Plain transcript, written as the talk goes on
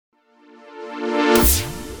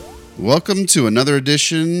Welcome to another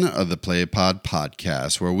edition of the Playapod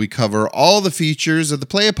Podcast, where we cover all the features of the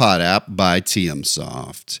Playapod app by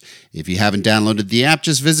TMSoft. If you haven't downloaded the app,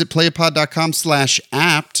 just visit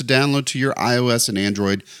playapod.com/app to download to your iOS and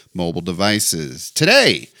Android mobile devices.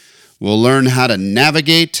 Today, we'll learn how to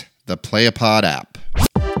navigate the Playapod app.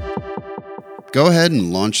 Go ahead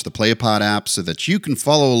and launch the Playapod app so that you can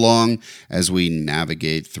follow along as we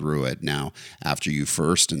navigate through it. Now, after you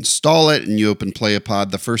first install it and you open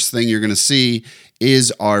Playapod, the first thing you're going to see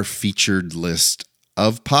is our featured list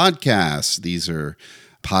of podcasts. These are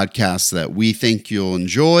podcasts that we think you'll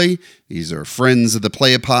enjoy. These are friends of the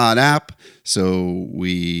Playapod app, so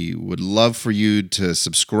we would love for you to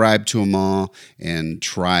subscribe to them all and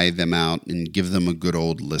try them out and give them a good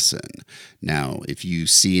old listen. Now, if you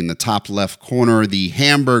see in the top left corner the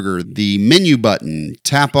hamburger, the menu button,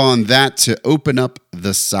 tap on that to open up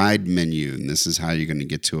the side menu, and this is how you're going to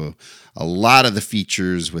get to a lot of the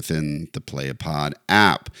features within the Playapod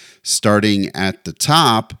app. Starting at the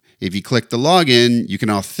top, if you click the login, you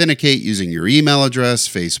can authenticate using your email address,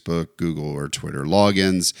 Facebook, Google, or Twitter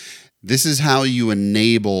logins. This is how you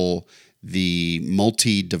enable the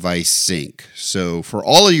multi-device sync. So for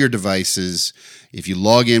all of your devices, if you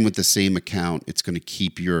log in with the same account, it's going to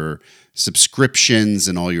keep your subscriptions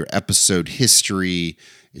and all your episode history.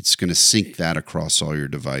 It's going to sync that across all your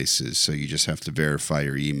devices. So you just have to verify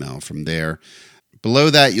your email from there.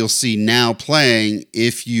 Below that, you'll see now playing.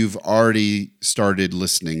 If you've already started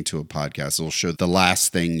listening to a podcast, it'll show the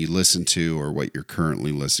last thing you listened to or what you're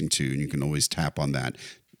currently listening to, and you can always tap on that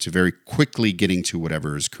to very quickly getting to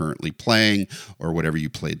whatever is currently playing or whatever you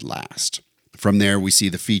played last. From there, we see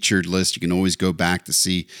the featured list. You can always go back to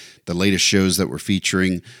see the latest shows that we're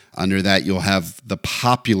featuring. Under that, you'll have the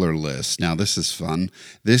popular list. Now, this is fun.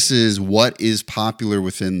 This is what is popular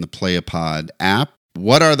within the Playapod app.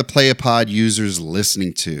 What are the Playapod users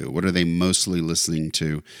listening to? What are they mostly listening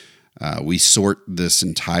to? We sort this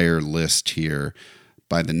entire list here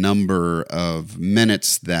by the number of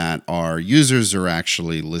minutes that our users are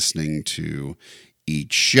actually listening to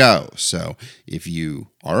each show. So if you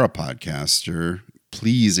are a podcaster,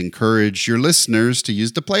 please encourage your listeners to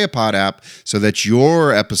use the Playapod app so that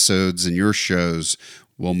your episodes and your shows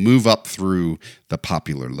will move up through the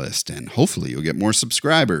popular list, and hopefully you'll get more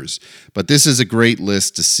subscribers. But this is a great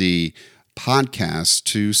list to see podcasts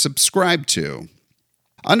to subscribe to.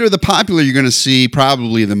 Under the popular, you're going to see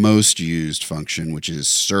probably the most used function, which is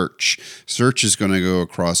search. Search is going to go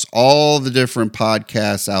across all the different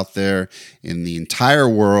podcasts out there in the entire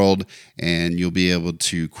world, and you'll be able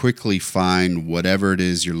to quickly find whatever it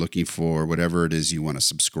is you're looking for, whatever it is you want to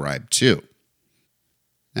subscribe to.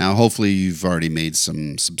 Now, hopefully you've already made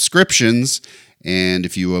some subscriptions, and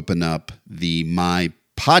if you open up the My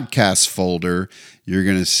Podcast folder, you're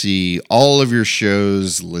going to see all of your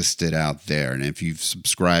shows listed out there. And if you've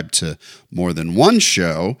subscribed to more than one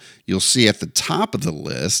show, you'll see at the top of the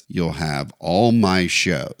list, you'll have all my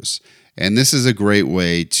shows. And this is a great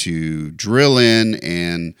way to drill in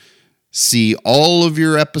and see all of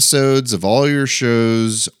your episodes of all your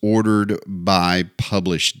shows ordered by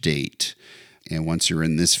published date. And once you're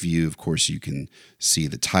in this view, of course, you can see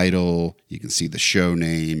the title, you can see the show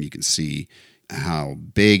name, you can see how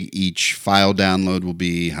big each file download will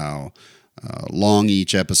be, how long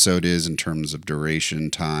each episode is in terms of duration,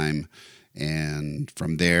 time. And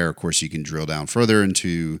from there, of course, you can drill down further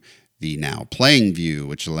into the now playing view,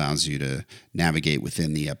 which allows you to navigate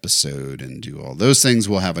within the episode and do all those things.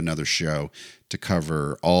 We'll have another show to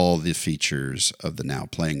cover all the features of the now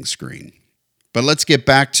playing screen. But let's get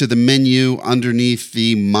back to the menu underneath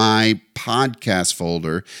the My Podcast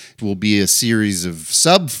folder. It will be a series of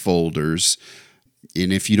subfolders.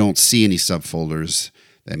 And if you don't see any subfolders,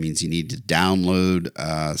 that means you need to download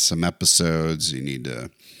some episodes. You need to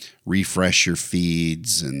refresh your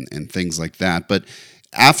feeds and things like that. But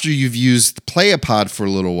after you've used the Playapod for a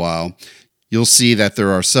little while, you'll see that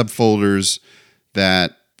there are subfolders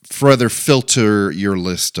that further filter your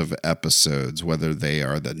list of episodes, whether they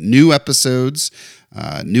are the new episodes.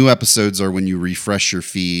 New episodes are when you refresh your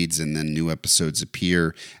feeds and then new episodes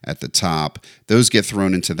appear at the top. Those get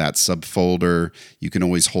thrown into that subfolder. You can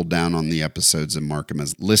always hold down on the episodes and mark them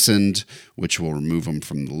as listened, which will remove them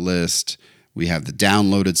from the list. We have the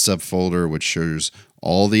downloaded subfolder, which shows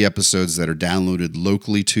all the episodes that are downloaded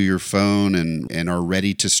locally to your phone and are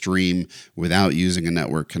ready to stream without using a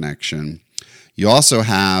network connection. You also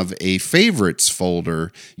have a favorites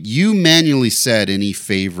folder. You manually set any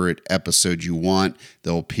favorite episode you want.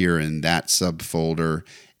 They'll appear in that subfolder.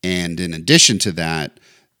 And in addition to that,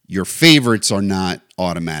 your favorites are not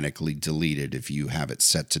automatically deleted if you have it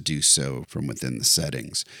set to do so from within the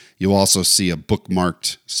settings. You'll also see a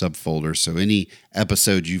bookmarked subfolder, so any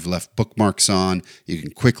episode you've left bookmarks on, you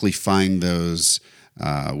can quickly find those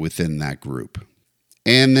within that group.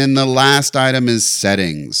 And then the last item is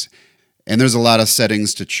settings. And there's a lot of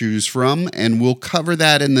settings to choose from, and we'll cover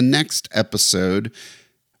that in the next episode.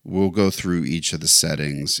 We'll go through each of the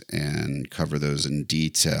settings and cover those in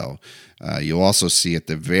detail. You'll also see at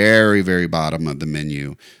the very, very bottom of the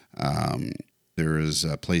menu, there is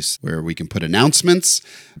a place where we can put announcements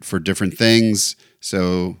for different things.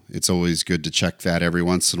 So it's always good to check that every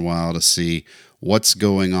once in a while to see what's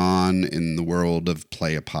going on in the world of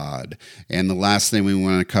Playapod. And the last thing we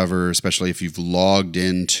want to cover, especially if you've logged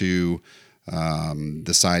into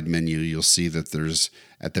the side menu, you'll see that there's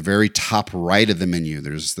at the very top right of the menu,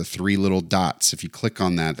 there's the 3 little dots. If you click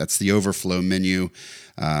on that, that's the overflow menu.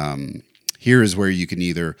 Here is where you can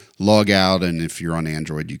either log out, and if you're on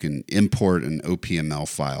Android, you can import an OPML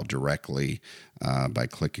file directly by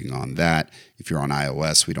clicking on that. If you're on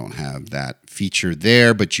iOS, we don't have that feature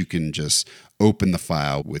there, but you can just open the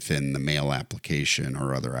file within the Mail application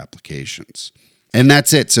or other applications. And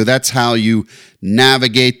that's it. So that's how you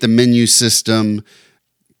navigate the menu system.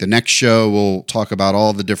 The next show, we'll talk about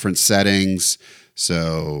all the different settings.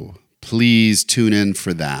 So please tune in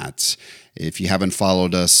for that. If you haven't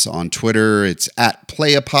followed us on Twitter, it's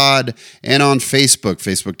 @Playapod, and on Facebook,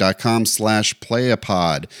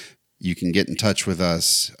 facebook.com/Playapod. You can get in touch with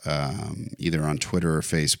us either on Twitter or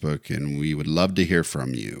Facebook, and we would love to hear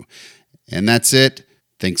from you. And that's it.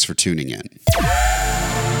 Thanks for tuning in.